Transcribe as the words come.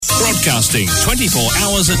Broadcasting 24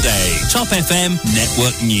 hours a day. Top FM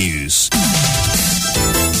Network News.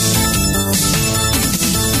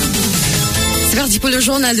 C'est parti pour le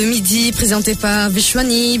journal de midi présenté par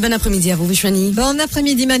Vishwani. Bon après-midi à vous, Vishwani. Bon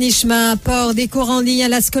après-midi, Manishma. Port des cours en ligne à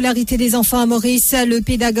la scolarité des enfants à Maurice. Le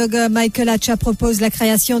pédagogue Michael Hatcha propose la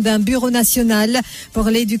création d'un bureau national pour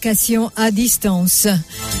l'éducation à distance.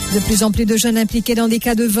 De plus en plus de jeunes impliqués dans des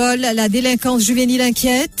cas de vol. La délinquance juvénile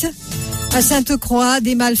inquiète. À Sainte-Croix,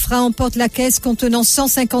 des malfrats emportent la caisse contenant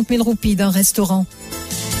 150 000 roupies d'un restaurant.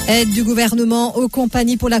 Aide du gouvernement aux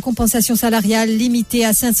compagnies pour la compensation salariale limitée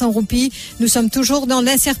à 500 roupies. Nous sommes toujours dans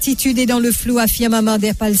l'incertitude et dans le flou, affirme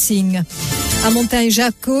Amandair Palsing. À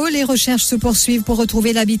Montagne-Jacot, les recherches se poursuivent pour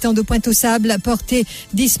retrouver l'habitant de Pointe-aux-Sables porté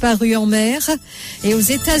disparu en mer. Et aux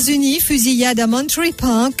États-Unis, fusillade à Monterey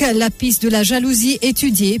Park, la piste de la jalousie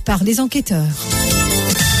étudiée par les enquêteurs.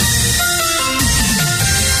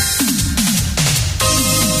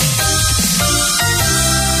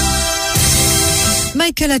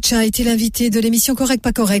 Michael Hatcha est l'invité de l'émission Correct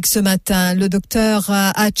pas correct ce matin. Le docteur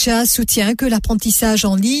Hatcha soutient que l'apprentissage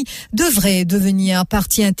en ligne devrait devenir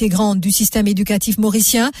partie intégrante du système éducatif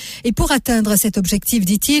mauricien. Et pour atteindre cet objectif,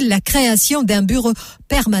 dit-il, la création d'un bureau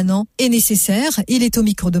permanent est nécessaire. Il est au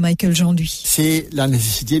micro de Michael Jean-Louis. C'est la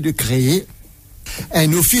nécessité de créer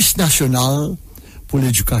un office national pour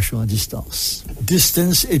l'éducation à distance.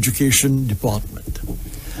 Distance Education Department.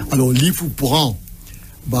 Alors, l'IFU prend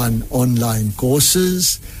ban online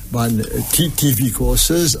courses, ban TV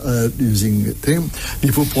courses using them.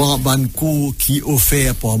 Il faut prendre ban cours qui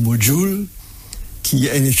offert par module, qui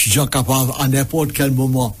est un étudiant capable à n'importe quel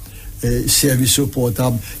moment service au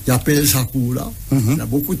portable, il appelle ça cours là. Il y a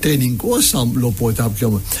beaucoup de training courses sur le portable.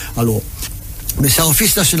 Alors, mais c'est un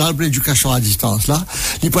office national pour l'éducation à distance là,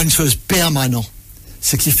 il prend une chose permanente.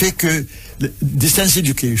 Ce qui fait que distance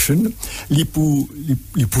education, il peut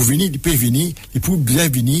bien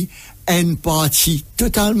venir une partie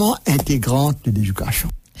totalement intégrante de l'éducation.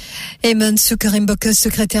 Eamon Sukarimbokus,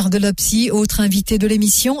 secrétaire de l'OPSI, autre invité de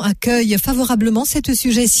l'émission, accueille favorablement cette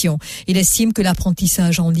suggestion. Il estime que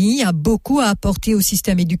l'apprentissage en ligne a beaucoup à apporter au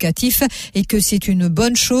système éducatif et que c'est une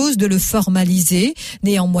bonne chose de le formaliser.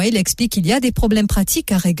 Néanmoins, il explique qu'il y a des problèmes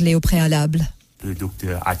pratiques à régler au préalable. Le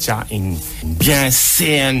docteur Hatcha est bien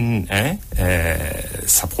saine,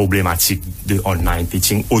 sa problématique de online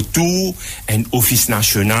teaching autour d'un office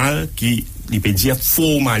national qui, il peut dire,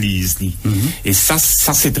 formalise. Et ça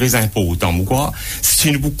c'est très important. Pourquoi?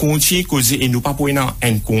 Si nous continuons à causer et nous pas pour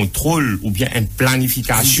un contrôle ou bien une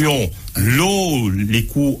planification, les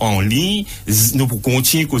cours en ligne, nous pour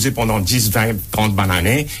continuer à causer pendant 10, 20, 30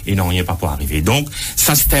 années et non, il n'y a pas pour arriver. Donc,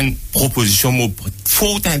 ça c'est une proposition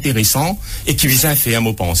fort intéressante et qui vise à faire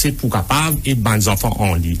me penser pour capable et les enfants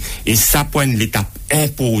en ligne. Et ça pointe l'étape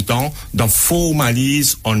importante dans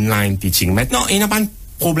formalise online teaching. Maintenant, il n'y a pas de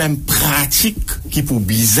problème pratique qui pour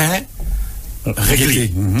bien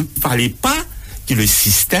régler. Fallait pas que le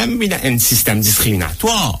système, il a un système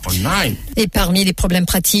discriminatoire online. Et parmi les problèmes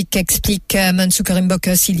pratiques, explique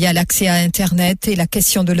Mansukarimbokus, il y a l'accès à Internet et la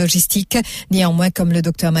question de logistique. Néanmoins, comme le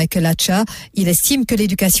docteur Michael Hatcha, il estime que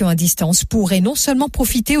l'éducation à distance pourrait non seulement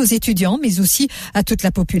profiter aux étudiants, mais aussi à toute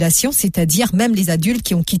la population, c'est-à-dire même les adultes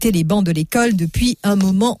qui ont quitté les bancs de l'école depuis un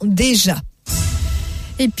moment déjà.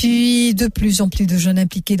 Et puis, de plus en plus de jeunes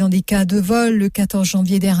impliqués dans des cas de vol. Le 14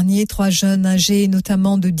 janvier dernier, 3 jeunes âgés,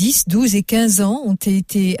 notamment de 10, 12 et 15 ans, ont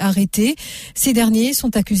été arrêtés. Ces derniers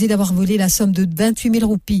sont accusés d'avoir volé la somme de 28 000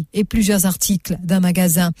 roupies et plusieurs articles d'un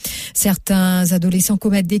magasin. Certains adolescents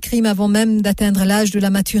commettent des crimes avant même d'atteindre l'âge de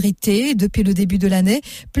la maturité. Depuis le début de l'année,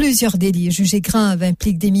 plusieurs délits jugés graves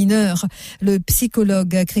impliquent des mineurs. Le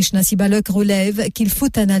psychologue Krishna Sibalok relève qu'il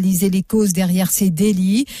faut analyser les causes derrière ces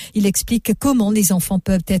délits. Il explique comment les enfants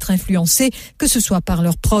peuvent être influencés, que ce soit par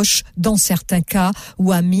leurs proches dans certains cas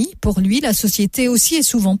ou amis. Pour lui, la société aussi est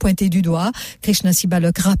souvent pointée du doigt. Krishna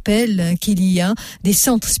Sibalok rappelle qu'il y a des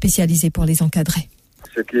centres spécialisés pour les encadrer.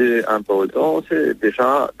 Ce qui est important, c'est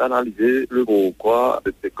déjà d'analyser le pourquoi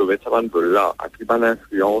de ces là, à qui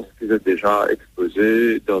l'influence qui est déjà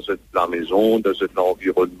exposée dans la maison, dans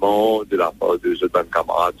l'environnement, de la part de ce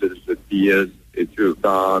camarade, de ce peers et tout.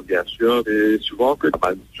 Bien sûr, et souvent que le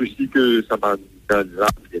souci que ça m'a là,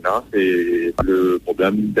 c'est le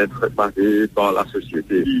problème d'être passé par la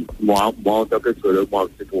société. Moi, en tant que psychologue, moi,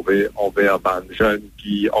 j'ai trouvé envers un jeune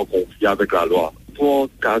qui est en conflit avec la loi. faut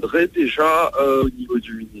encadrer déjà au niveau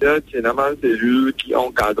du ministère, il y a une cellule qui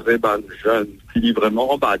encadrait les jeunes qui est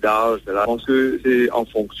vraiment en bas d'âge. Je pense que c'est en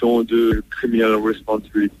fonction de Criminal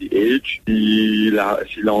Responsibility Age. Si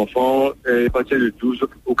l'enfant est passé de 12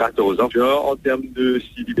 ou 14 ans, en termes de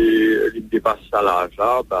s'il dépasse ça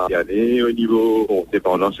l'âge-là, il y a au niveau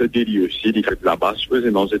dépendance de délit aussi, il fait de la base,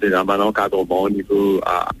 précisément c'était un encadrement au niveau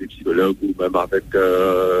des psychologues ou même avec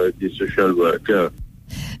des social workers.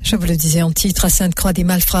 Je vous le disais en titre, à Sainte-Croix, des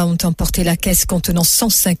malfrats ont emporté la caisse contenant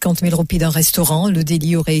 150 000 roupies d'un restaurant. Le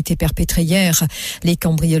délit aurait été perpétré hier. Les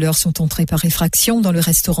cambrioleurs sont entrés par effraction dans le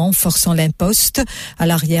restaurant, forçant l'imposte à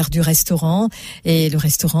l'arrière du restaurant. Et le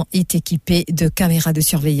restaurant est équipé de caméras de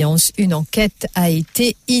surveillance. Une enquête a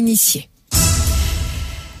été initiée.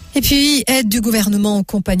 Et puis, aide du gouvernement aux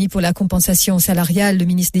compagnies pour la compensation salariale. Le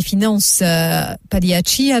ministre des Finances,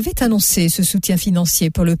 Pagliacci, avait annoncé ce soutien financier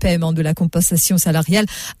pour le paiement de la compensation salariale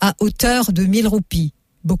à hauteur de 1 000 roupies.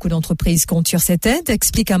 Beaucoup d'entreprises comptent sur cette aide,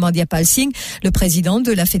 explique Amandia Palsing, le président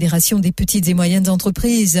de la Fédération des petites et moyennes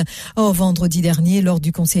entreprises. Or, vendredi dernier, lors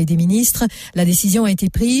du Conseil des ministres, la décision a été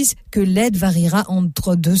prise que l'aide variera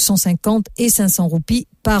entre 250 et 500 roupies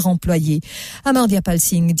par employé. Amandia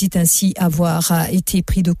Palsing dit ainsi avoir été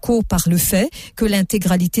pris de court par le fait que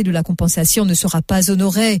l'intégralité de la compensation ne sera pas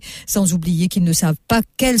honorée, sans oublier qu'ils ne savent pas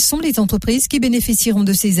quelles sont les entreprises qui bénéficieront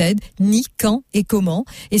de ces aides, ni quand et comment,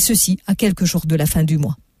 et ceci à quelques jours de la fin du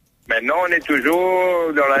mois. Maintenant, on est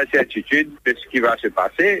toujours dans l'incertitude de ce qui va se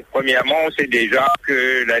passer. Premièrement, on sait déjà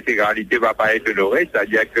que l'intégralité ne va pas être honorée,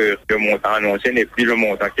 c'est-à-dire que le montant annoncé n'est plus le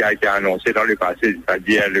montant qui a été annoncé dans le passé,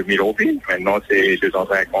 c'est-à-dire le 1 000 roupies. Maintenant, c'est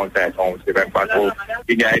 250, 500. On ne sait même pas trop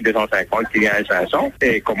qui gagne 250, qui gagne 500.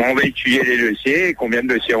 Et comment on va étudier les dossiers, combien de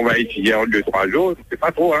dossiers on va étudier en 2-3 jours, c'est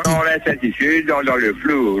pas trop. Dans l'incertitude, dans le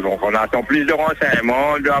flou. Donc, on attend plus de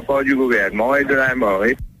renseignements de la part du gouvernement et de la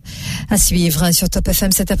MRE. À suivre sur Top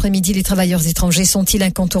FM cet après-midi, les travailleurs étrangers sont-ils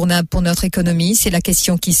incontournables pour notre économie? C'est la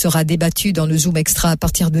question qui sera débattue dans le Zoom Extra à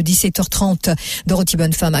partir de 17h30. Dorothy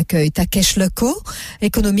Bonnefemme accueille Takesh Leko,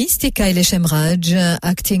 économiste, et Kyle Shemraj,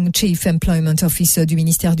 Acting Chief Employment Officer du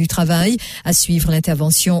ministère du Travail. À suivre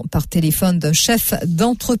l'intervention par téléphone d'un chef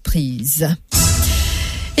d'entreprise.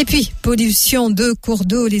 Et puis, pollution de cours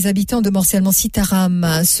d'eau. Les habitants de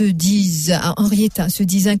Morcellement-Citaram se disent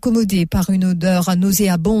incommodés par une odeur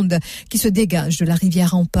nauséabonde qui se dégage de la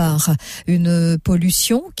rivière Ampare. Une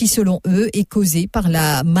pollution qui, selon eux, est causée par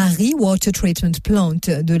la Marie Water Treatment Plant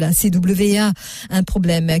de la CWA. Un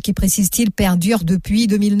problème qui, précise-t-il, perdure depuis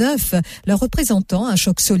 2009. Le représentant, un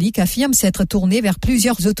choc solique, affirme s'être tourné vers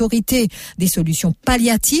plusieurs autorités. Des solutions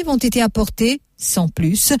palliatives ont été apportées, sans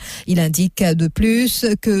plus. Il indique de plus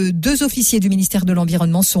que 2 officiers du ministère de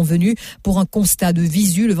l'Environnement sont venus pour un constat de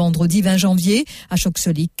visu le vendredi 20 janvier. À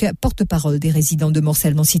Choc-Solic, porte-parole des résidents de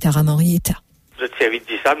Morcellement-Citaram, Henrietta. Je te servis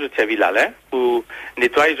du sable, je te servis de la laine pour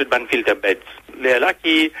nettoyer le ban filter beds. Les là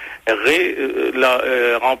qui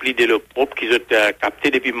remplit de l'eau propre qui sont capté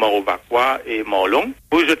depuis Morovaquois et Morlong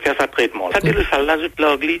pour je te faire ça traitement. Ça dit le sale là, je te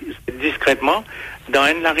l'aglis discrètement dans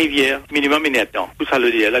la rivière, minimum une temps. Tout ça le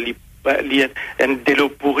dit là, il y a de l'eau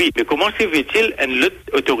pourrie. Mais comment se fait-il une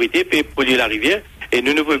autorité peut polluer la rivière et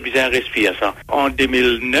nous ne pouvons bien respirer ça? En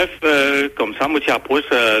 2009, comme ça, moi, j'approche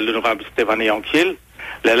l'honorable Stéphane Yankiel.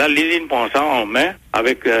 Là, l'île prend ça en main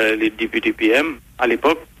avec les députés PM à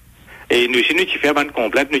l'époque. Et nous, si nous fait une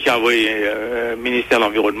complainte, nous avons envoyé ministère de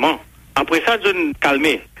l'Environnement. Après ça, nous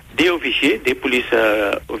calmé des officiers, des polices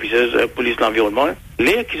police de l'environnement,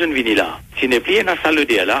 les qui sont venus là. Si n'est plus, il y a une salle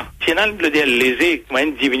de là. Si on a le DL lésé, il va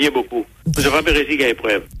diminuer beaucoup. Vous n'avez pas réussi à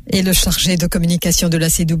épreuve. Et le chargé de communication de la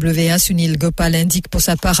CWA, Sunil Gopal, indique pour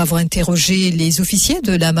sa part avoir interrogé les officiers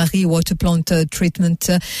de la Marie Water Plant Treatment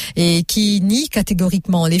et qui nie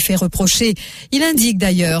catégoriquement les faits reprochés. Il indique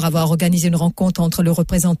d'ailleurs avoir organisé une rencontre entre le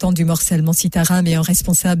représentant du Morcellement-Citaram et un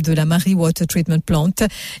responsable de la Marie Water Treatment Plant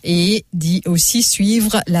et dit aussi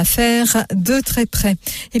suivre l'affaire de très près.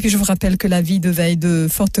 Et puis je vous rappelle que l'avis de veille de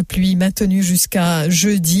forte pluie maintenu jusqu'à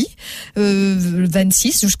jeudi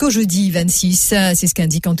 26, jusqu'au jeudi 26, c'est ce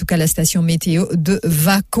qu'indique en tout cas la station météo de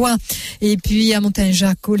Vacois. Et puis à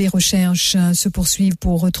Montagne-Jacot, les recherches se poursuivent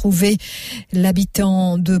pour retrouver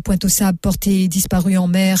l'habitant de Pointe-aux-Sables porté disparu en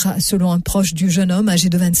mer selon un proche du jeune homme âgé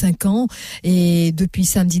de 25 ans. Et depuis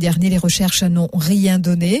samedi dernier, les recherches n'ont rien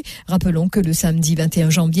donné. Rappelons que le samedi 21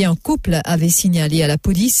 janvier, un couple avait signalé à la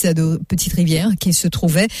police de Petite-Rivière qu'il se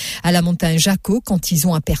trouvait à la Montagne-Jacot quand ils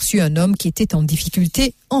ont aperçu un homme qui était en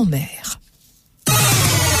difficulté en mer.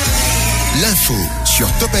 L'info sur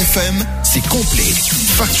Top FM, c'est complet,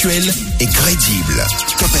 factuel et crédible.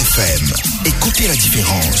 Top FM, écoutez la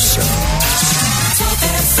différence. Top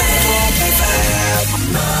FM,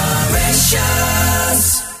 Mauritius.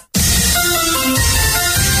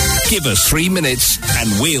 Give us 3 minutes and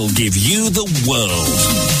we'll give you the world.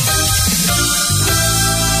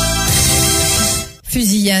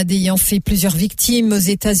 Fusillade ayant fait plusieurs victimes aux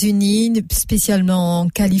États-Unis, spécialement en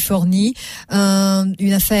Californie.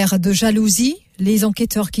 Une affaire de jalousie. Les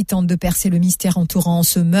enquêteurs qui tentent de percer le mystère entourant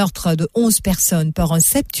ce meurtre de 11 personnes par un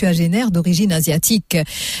septuagénaire d'origine asiatique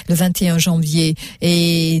le 21 janvier.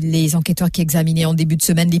 Et les enquêteurs qui examinaient en début de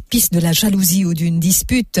semaine les pistes de la jalousie ou d'une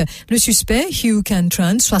dispute. Le suspect, Hugh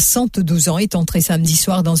Cantran, 72 ans, est entré samedi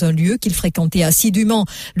soir dans un lieu qu'il fréquentait assidûment,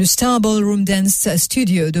 le Star Ballroom Dance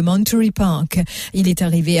Studio de Monterey Park. Il est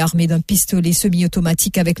arrivé armé d'un pistolet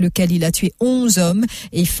semi-automatique avec lequel il a tué 11 hommes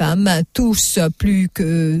et femmes, tous plus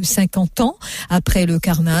que 50 ans. Après le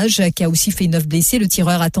carnage, qui a aussi fait 9 blessés, le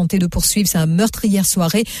tireur a tenté de poursuivre sa meurtrière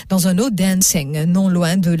soirée dans un autre dancing, non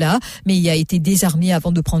loin de là, mais il a été désarmé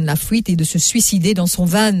avant de prendre la fuite et de se suicider dans son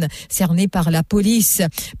van, cerné par la police.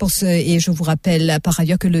 Et je vous rappelle par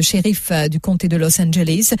ailleurs que le shérif du comté de Los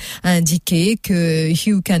Angeles a indiqué que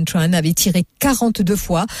Hugh Cantran avait tiré 42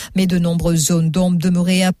 fois, mais de nombreuses zones d'ombre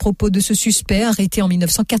demeuraient à propos de ce suspect, arrêté en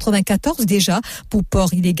 1994 déjà pour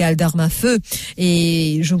port illégal d'armes à feu.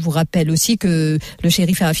 Et je vous rappelle aussi que le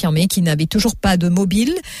shérif a affirmé qu'il n'avait toujours pas de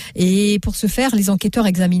mobile et pour ce faire, les enquêteurs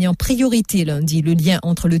examinaient en priorité lundi le lien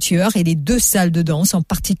entre le tueur et les 2 salles de danse, en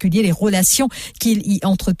particulier les relations qu'il y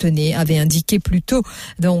entretenait, avait indiqué plus tôt.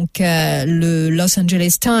 Donc, le Los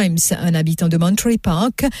Angeles Times, un habitant de Monterey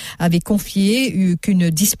Park, avait confié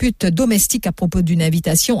qu'une dispute domestique à propos d'une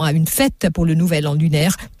invitation à une fête pour le nouvel an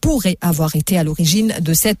lunaire pourrait avoir été à l'origine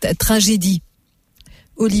de cette tragédie.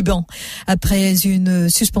 Au Liban, après une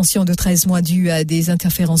suspension de 13 mois due à des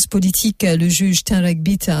interférences politiques, le juge Tarek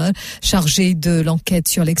Bitta, chargé de l'enquête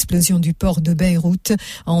sur l'explosion du port de Beyrouth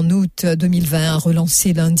en août 2020, a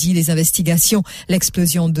relancé lundi les investigations.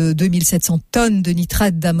 L'explosion de 2700 tonnes de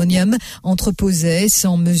nitrate d'ammonium entreposée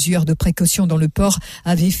sans mesure de précaution dans le port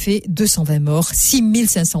avait fait 220 morts,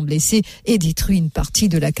 6500 blessés et détruit une partie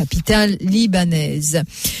de la capitale libanaise.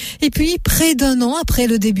 Et puis, près d'un an après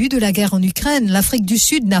le début de la guerre en Ukraine, l'Afrique du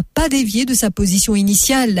Sud n'a pas dévié de sa position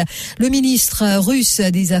initiale. Le ministre russe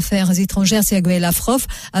des Affaires étrangères, Sergei Lavrov,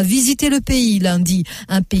 a visité le pays lundi,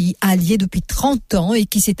 un pays allié depuis 30 ans et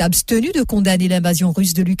qui s'est abstenu de condamner l'invasion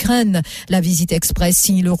russe de l'Ukraine. La visite express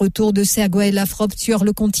signe le retour de Sergei Lavrov sur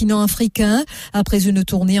le continent africain après une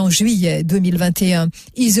tournée en juillet 2021.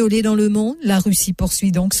 Isolée dans le monde, la Russie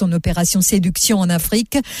poursuit donc son opération séduction en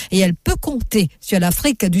Afrique et elle peut compter sur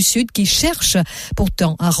l'Afrique du Sud qui cherche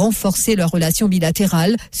pourtant à renforcer leurs relations bilatérales.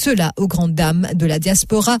 Cela aux grandes dames de la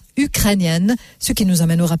diaspora ukrainienne, ce qui nous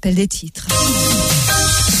amène au rappel des titres.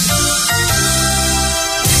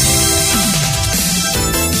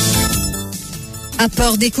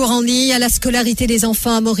 Apport des cours en ligne à la scolarité des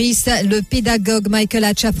enfants à Maurice, le pédagogue Michael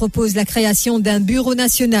Hatcha propose la création d'un bureau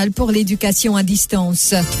national pour l'éducation à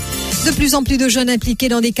distance. De plus en plus de jeunes impliqués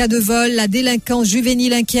dans des cas de vol, la délinquance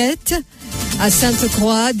juvénile inquiète. À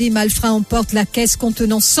Sainte-Croix, des malfrats emportent la caisse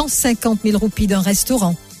contenant 150 000 roupies d'un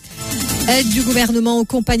restaurant. Aide du gouvernement aux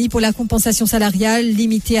compagnies pour la compensation salariale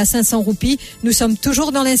limitée à 500 roupies. Nous sommes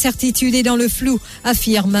toujours dans l'incertitude et dans le flou,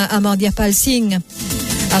 affirme Amardiapal Singh.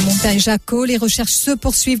 À Montagne-Jacot, les recherches se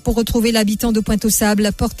poursuivent pour retrouver l'habitant de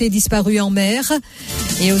Pointe-aux-Sables porté disparu en mer.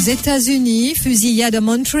 Et aux États-Unis, fusillade à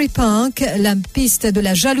Monterey Park, la piste de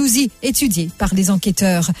la jalousie étudiée par les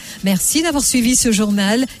enquêteurs. Merci d'avoir suivi ce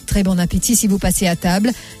journal. Très bon appétit si vous passez à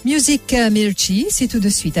table. Music Mirchi, c'est tout de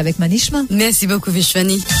suite avec Manishma. Merci beaucoup,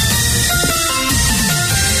 Vishwani.